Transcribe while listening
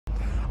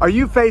Are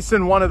you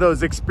facing one of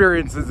those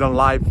experiences in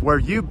life where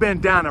you've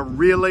been down a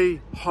really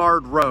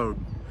hard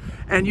road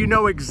and you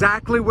know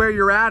exactly where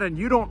you're at and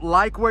you don't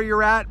like where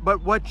you're at,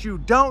 but what you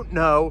don't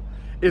know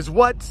is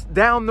what's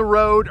down the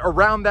road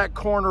around that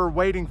corner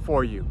waiting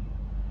for you,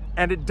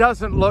 and it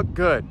doesn't look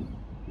good?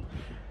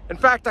 In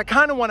fact, I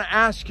kind of want to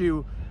ask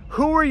you,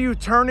 who are you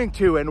turning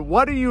to and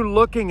what are you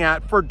looking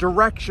at for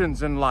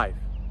directions in life?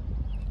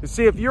 You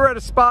see, if you're at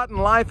a spot in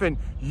life and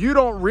you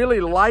don't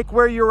really like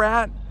where you're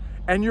at,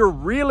 and you're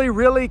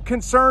really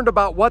concerned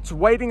about what's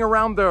waiting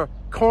around the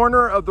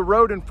corner of the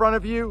road in front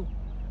of you,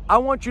 I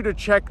want you to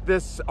check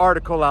this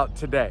article out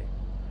today,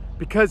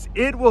 because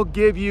it will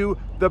give you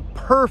the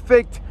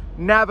perfect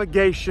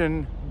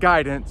navigation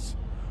guidance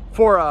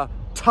for a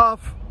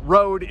tough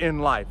road in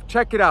life.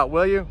 Check it out,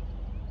 will you?